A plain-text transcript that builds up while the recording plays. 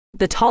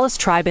the tallest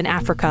tribe in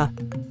Africa.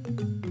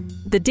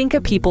 The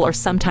Dinka people are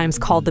sometimes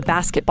called the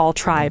basketball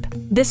tribe.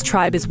 This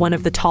tribe is one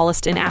of the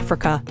tallest in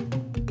Africa.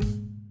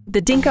 The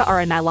Dinka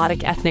are a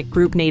Nilotic ethnic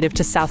group native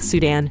to South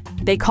Sudan.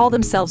 They call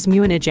themselves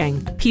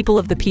Muanijang, people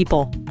of the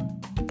people.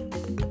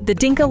 The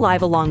Dinka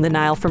live along the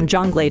Nile from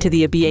Jonglei to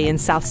the Abyei in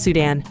South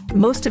Sudan.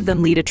 Most of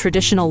them lead a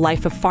traditional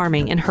life of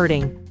farming and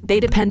herding. They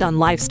depend on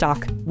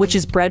livestock, which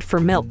is bred for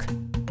milk.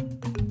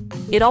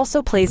 It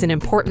also plays an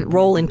important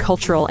role in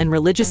cultural and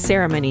religious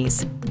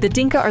ceremonies. The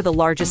Dinka are the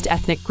largest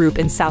ethnic group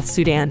in South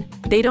Sudan.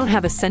 They don't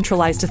have a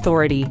centralized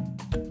authority.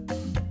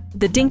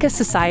 The Dinka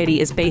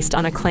society is based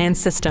on a clan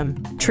system.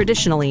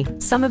 Traditionally,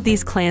 some of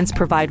these clans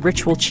provide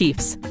ritual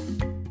chiefs.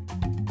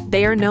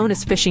 They are known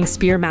as fishing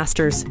spear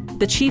masters.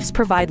 The chiefs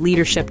provide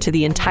leadership to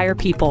the entire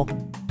people.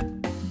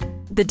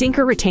 The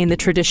Dinka retain the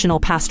traditional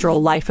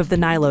pastoral life of the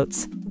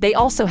Nilotes. They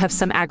also have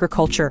some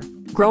agriculture,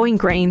 growing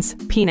grains,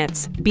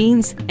 peanuts,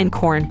 beans, and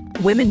corn.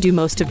 Women do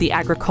most of the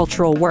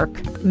agricultural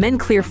work. Men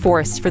clear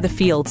forests for the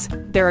fields.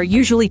 There are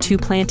usually 2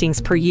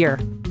 plantings per year.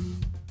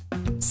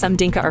 Some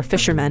Dinka are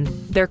fishermen.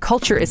 Their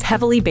culture is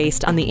heavily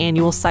based on the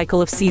annual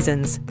cycle of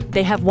seasons.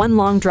 They have one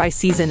long dry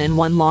season and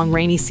one long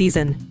rainy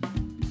season.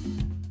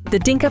 The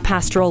Dinka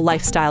pastoral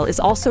lifestyle is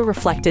also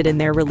reflected in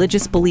their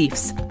religious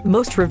beliefs.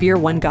 Most revere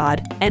one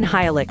god,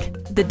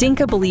 Enhialik. The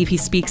Dinka believe he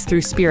speaks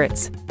through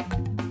spirits.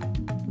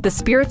 The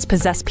spirits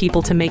possess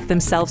people to make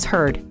themselves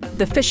heard.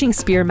 The fishing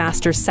spear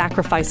masters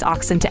sacrifice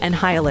oxen to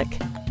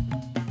Enhialik.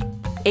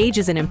 Age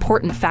is an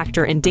important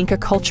factor in Dinka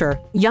culture.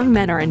 Young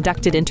men are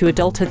inducted into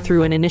adulthood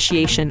through an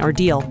initiation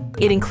ordeal.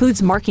 It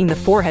includes marking the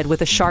forehead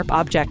with a sharp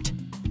object.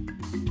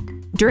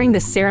 During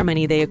this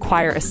ceremony, they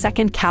acquire a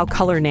second cow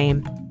color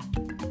name.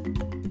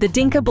 The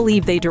Dinka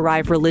believe they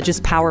derive religious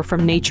power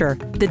from nature.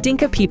 The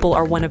Dinka people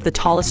are one of the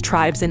tallest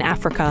tribes in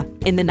Africa.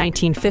 In the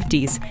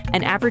 1950s,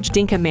 an average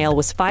Dinka male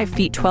was 5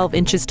 feet 12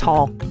 inches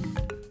tall.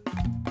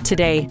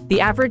 Today, the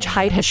average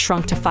height has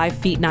shrunk to 5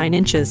 feet 9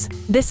 inches.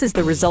 This is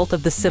the result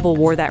of the civil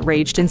war that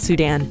raged in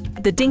Sudan.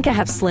 The Dinka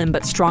have slim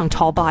but strong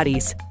tall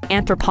bodies.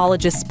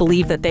 Anthropologists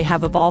believe that they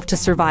have evolved to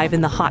survive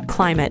in the hot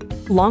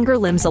climate. Longer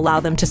limbs allow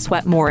them to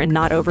sweat more and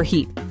not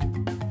overheat.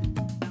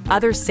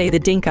 Others say the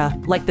Dinka,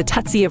 like the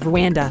Tutsi of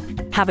Rwanda,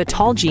 have a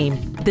tall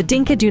gene. The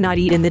Dinka do not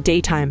eat in the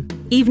daytime.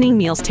 Evening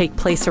meals take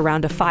place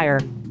around a fire.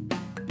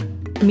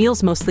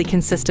 Meals mostly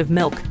consist of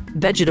milk,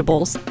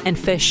 vegetables, and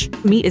fish.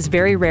 Meat is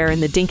very rare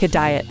in the Dinka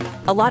diet.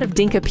 A lot of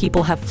Dinka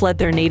people have fled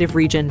their native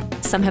region.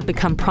 Some have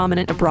become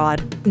prominent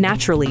abroad.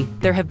 Naturally,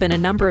 there have been a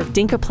number of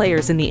Dinka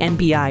players in the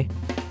NBI.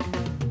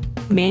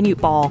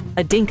 Manute Ball,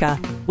 a Dinka,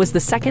 was the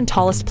second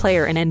tallest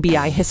player in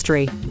NBI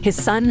history. His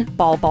son,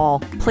 Ball Ball,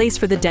 plays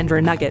for the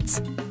Denver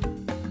Nuggets.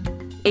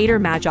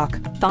 Ader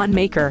Majok, Thon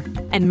Maker,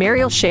 and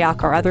Mariel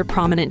Shayak are other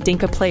prominent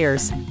Dinka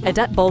players.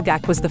 Adet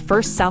Bulgak was the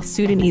first South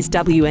Sudanese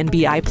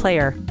WNBI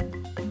player.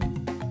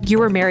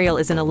 Gura Mariel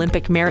is an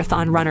Olympic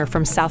marathon runner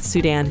from South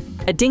Sudan,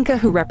 a Dinka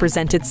who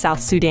represented South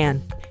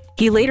Sudan.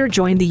 He later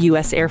joined the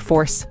U.S. Air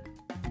Force.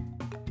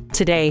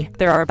 Today,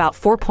 there are about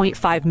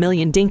 4.5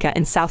 million Dinka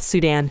in South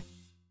Sudan.